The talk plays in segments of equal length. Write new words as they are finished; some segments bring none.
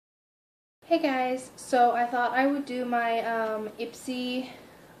Hey guys, so I thought I would do my Ipsy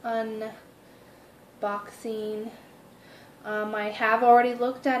unboxing. I have already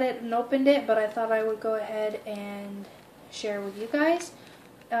looked at it and opened it, but I thought I would go ahead and share with you guys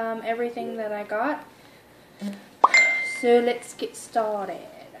everything that I got. So let's get started.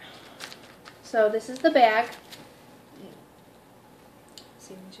 So this is the bag.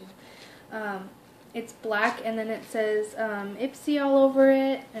 It's black and then it says Ipsy all over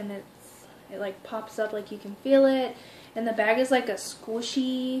it, and it like pops up like you can feel it, and the bag is like a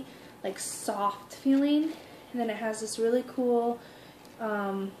squishy, like soft feeling, and then it has this really cool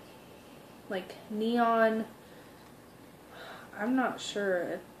like neon, I'm not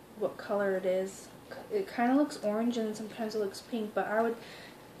sure what color it is. It kind of looks orange and sometimes it looks pink, but I would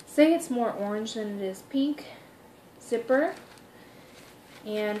say it's more orange than it is pink zipper.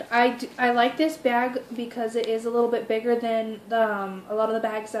 And I like this bag because it is a little bit bigger than a lot of the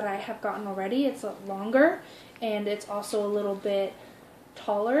bags that I have gotten already. It's longer and it's also a little bit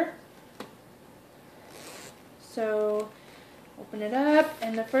taller. So open it up,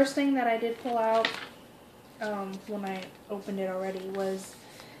 and the first thing that I did pull out when I opened it already was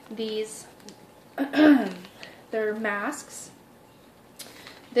these. They're masks.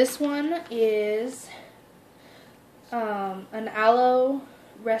 This one is an Aloe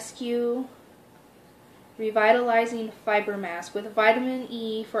Rescue Revitalizing Fiber Mask with vitamin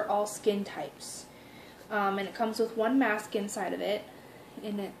E for all skin types. And it comes with one mask inside of it,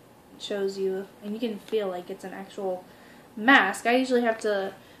 and it shows you, and you can feel like it's an actual mask. I usually have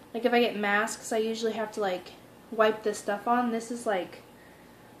to, like if I get masks, I usually have to like wipe this stuff on. This is like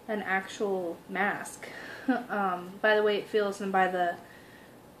an actual mask. By the way it feels and by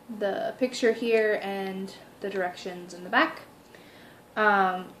the picture here and the directions in the back.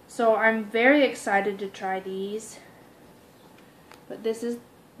 So I'm very excited to try these, but this is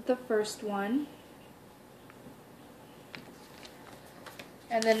the first one,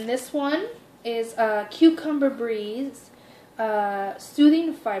 and then this one is a Cucumber Breeze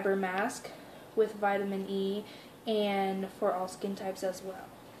Soothing Fiber Mask with vitamin E and for all skin types as well.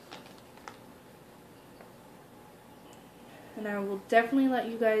 And I will definitely let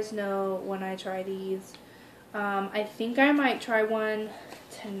you guys know when I try these. I think I might try one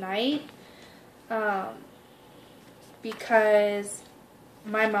tonight because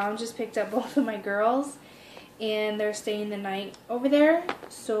my mom just picked up both of my girls and they're staying the night over there,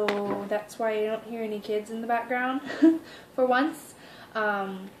 so that's why I don't hear any kids in the background for once.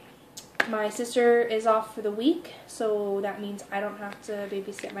 My sister is off for the week, so that means I don't have to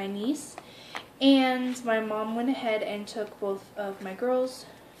babysit my niece. And my mom went ahead and took both of my girls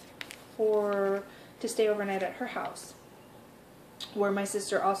to stay overnight at her house, where my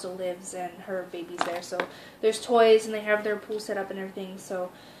sister also lives and her baby's there. So there's toys and they have their pool set up and everything,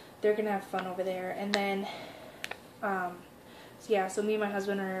 so they're gonna have fun over there. And then so yeah, so me and my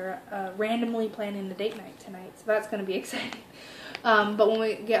husband are randomly planning a date night tonight, so that's gonna be exciting. But when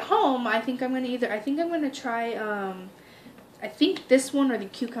we get home, I think I'm gonna try I think this one or the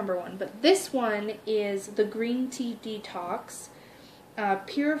cucumber one, but this one is the green tea detox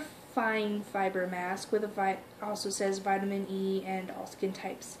purifying fiber mask with also says vitamin E and all skin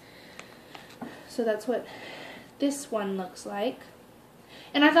types. So that's what this one looks like.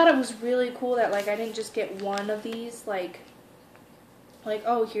 And I thought it was really cool that like I didn't just get one of these, like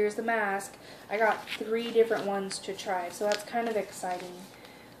oh, here's the mask. I got 3 different ones to try, so that's kind of exciting.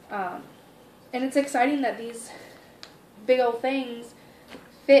 And it's exciting that these big old things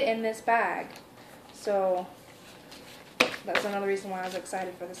fit in this bag. So that's another reason why I was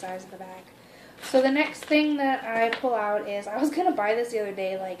excited for the size of the bag. So the next thing that I pull out is, I was going to buy this the other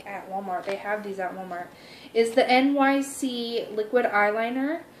day like at Walmart. They have these at Walmart. Is the NYC liquid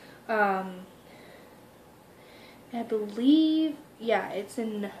eyeliner. I believe, yeah, it's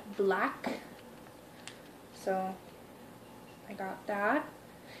in black. So I got that.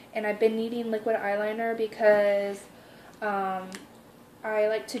 And I've been needing liquid eyeliner because I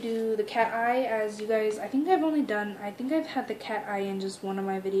like to do the cat eye, as you guys, I think I've had the cat eye in just one of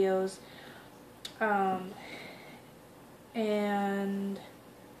my videos, and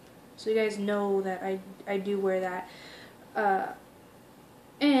so you guys know that I do wear that,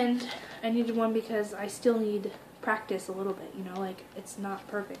 and I needed one because I still need practice a little bit, you know, like it's not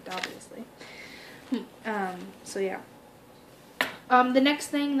perfect obviously. So yeah, the next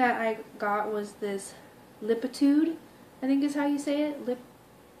thing that I got was this Lipitude, I think is how you say it.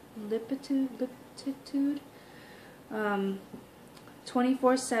 Lipitude.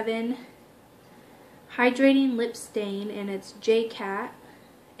 24/7 hydrating lip stain, and it's J-Cat.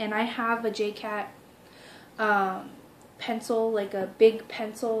 And I have a J-Cat pencil, like a big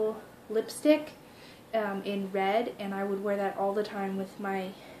pencil lipstick in red, and I would wear that all the time with my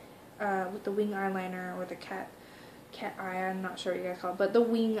with the wing eyeliner or the cat eye. I'm not sure what you guys call it, but the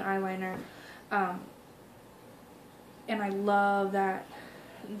wing eyeliner. And I love that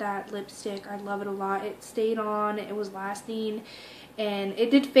lipstick. I love it a lot. It stayed on. It was lasting, and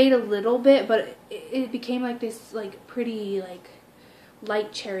it did fade a little bit, but it became like this like pretty like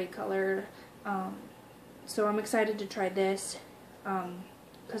light cherry color. So I'm excited to try this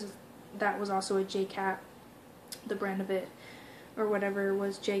because that was also a JCat. The brand of it or whatever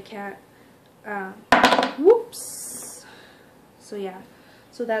was JCat. Whoops. So yeah.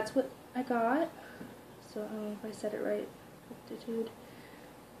 So that's what I got. So I don't know if I said it right. Aptitude.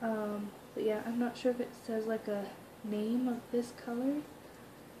 But yeah, I'm not sure if it says like a name of this color.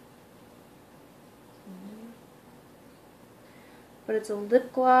 But it's a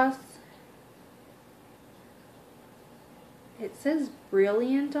lip gloss. It says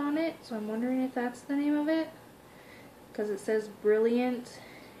Brilliant on it, so I'm wondering if that's the name of it. Because it says Brilliant,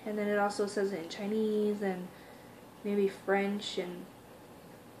 and then it also says it in Chinese and maybe French and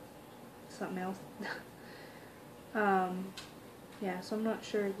something else. Yeah, so I'm not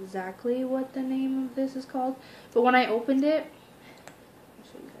sure exactly what the name of this is called. But when I opened it, I'll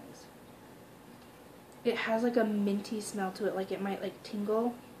show you guys. It has like a minty smell to it, like it might like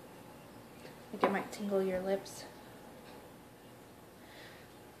tingle. Like it might tingle your lips.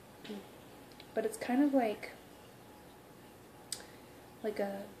 But it's kind of like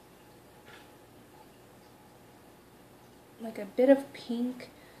a bit of pink,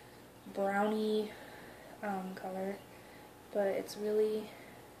 browny color, but it's really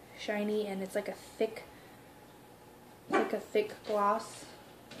shiny, and it's like a thick gloss.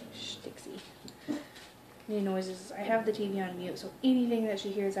 Dixie. Any noises? I have the TV on mute, so anything that she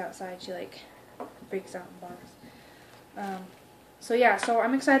hears outside, she like breaks out in bars. So yeah, so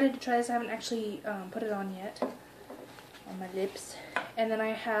I'm excited to try this. I haven't actually put it on yet on my lips. And then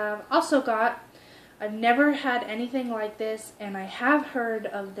I have also got, I've never had anything like this, and I have heard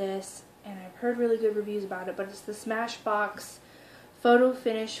of this, and I've heard really good reviews about it, but it's the Smashbox Photo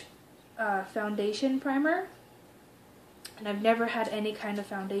Finish Foundation Primer. And I've never had any kind of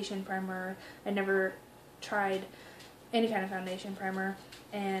foundation primer. I never tried any kind of foundation primer,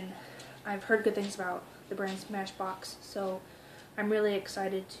 and I've heard good things about the brand Smashbox, so I'm really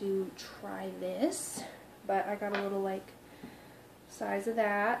excited to try this. But I got a little like size of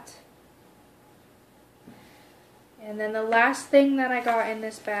that. And then the last thing that I got in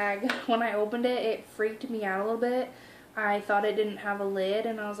this bag, when I opened it, it freaked me out a little bit. I thought it didn't have a lid,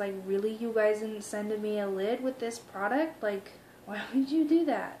 and I was like, really, you guys didn't send me a lid with this product? Like, why would you do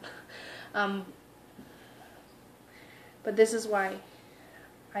that? But this is why.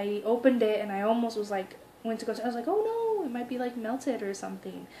 I opened it, and I almost was like, went to go, I was like, oh no, it might be like melted or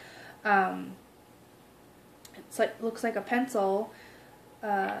something. It's like, looks like a pencil,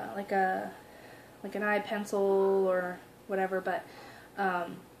 like an eye pencil or whatever, but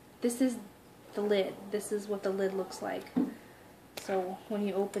this is the lid. This is what the lid looks like. So when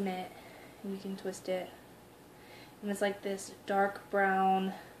you open it, you can twist it, and it's like this dark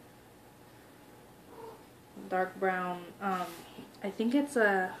brown, I think it's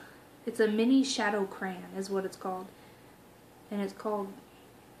a mini shadow crayon is what it's called, and it's called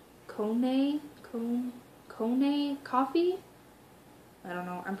Kone Coffee. I don't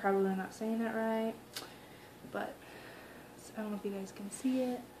know, I'm probably not saying that right, but I don't know if you guys can see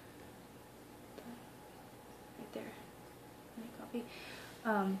it. Right there. Coffee.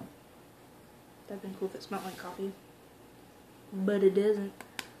 That'd been cool if it smelled like coffee, but it doesn't.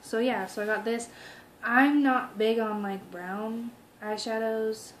 So yeah, so I got this. I'm not big on like brown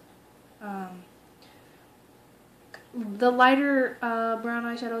eyeshadows. The lighter brown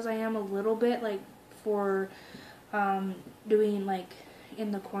eyeshadows I am a little bit, like for doing like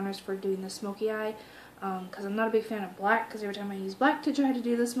in the corners for doing the smoky eye, because I'm not a big fan of black, because every time I use black to try to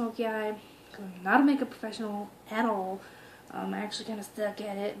do the smoky eye, because I'm not a makeup professional at all, I actually kind of suck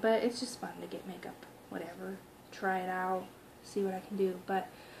at it, but it's just fun to get makeup, whatever, try it out, see what I can do. But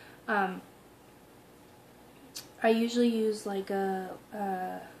I usually use like a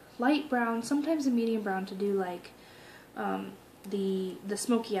light brown, sometimes a medium brown, to do like the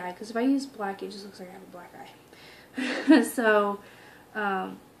smoky eye, because if I use black, it just looks like I have a black eye. So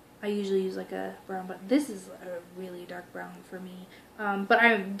I usually use like a brown, but this is a really dark brown for me. But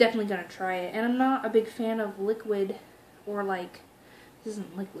I'm definitely gonna try it, and I'm not a big fan of liquid, or like, this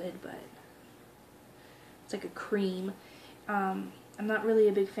isn't liquid, but it's like a cream. I'm not really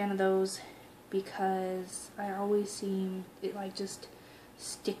a big fan of those, because I always seem, it like just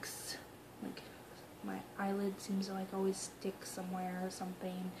sticks, like my eyelid seems to like always stick somewhere or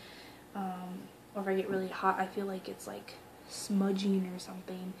something. Or if I get really hot, I feel like it's like smudging or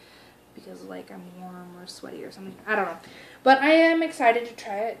something because like I'm warm or sweaty or something. I don't know. But I am excited to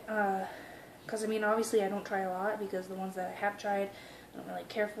try it because I mean obviously I don't try a lot because the ones that I have tried I don't really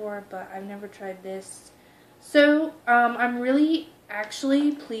care for, but I've never tried this. So I'm really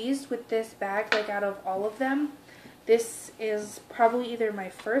actually pleased with this bag, like out of all of them. This is probably either my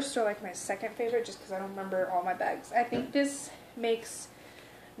first or like my second favorite just because I don't remember all my bags. I think this makes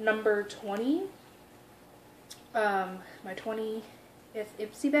number 20. My 20th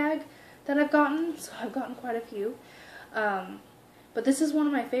Ipsy bag that I've gotten, so I've gotten quite a few. But this is one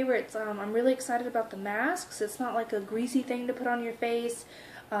of my favorites. I'm really excited about the masks. It's not like a greasy thing to put on your face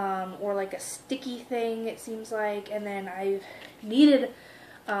or like a sticky thing, it seems like. And then I've needed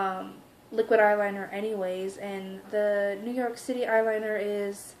liquid eyeliner anyways, and the New York City eyeliner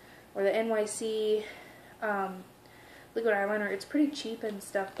is, or the NYC liquid eyeliner, it's pretty cheap and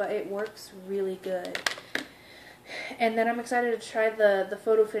stuff, but it works really good. And then I'm excited to try the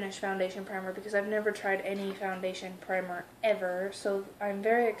Photo Finish foundation primer because I've never tried any foundation primer ever. So I'm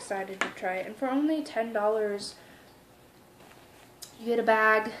very excited to try it. And for only $10, you get a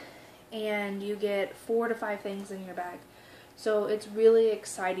bag and you get 4 to 5 things in your bag. So it's really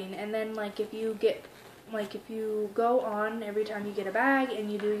exciting. And then like if you go on every time you get a bag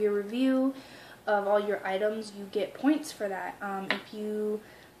and you do your review of all your items, you get points for that.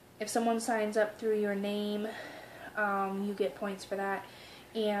 If someone signs up through your name, you get points for that,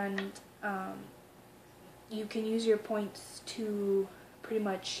 and you can use your points to pretty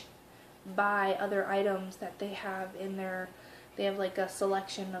much buy other items that they have in their, they have like a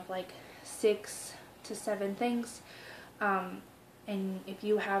selection of like 6 to 7 things, and if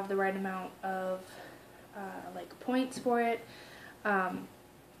you have the right amount of like points for it, then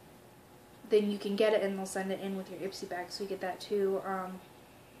you can get it and they'll send it in with your Ipsy bag, so you get that too.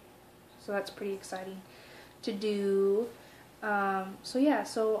 So that's pretty exciting to do. So yeah,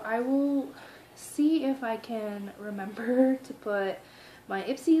 so I will see if I can remember to put my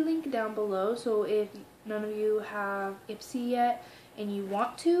Ipsy link down below. So if none of you have Ipsy yet and you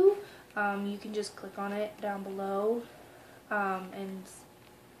want to, you can just click on it down below and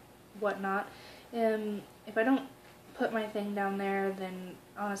whatnot. If I don't put my thing down there, then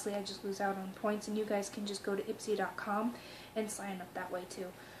honestly I just lose out on points, and you guys can just go to ipsy.com and sign up that way too.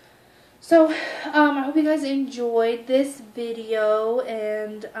 So, I hope you guys enjoyed this video,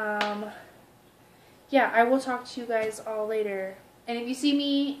 and, yeah, I will talk to you guys all later. And if you see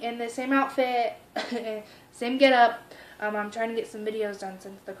me in the same outfit, same getup, I'm trying to get some videos done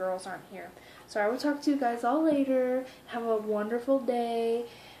since the girls aren't here. So I will talk to you guys all later. Have a wonderful day,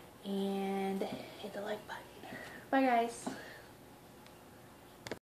 and hit the like button. Bye, guys.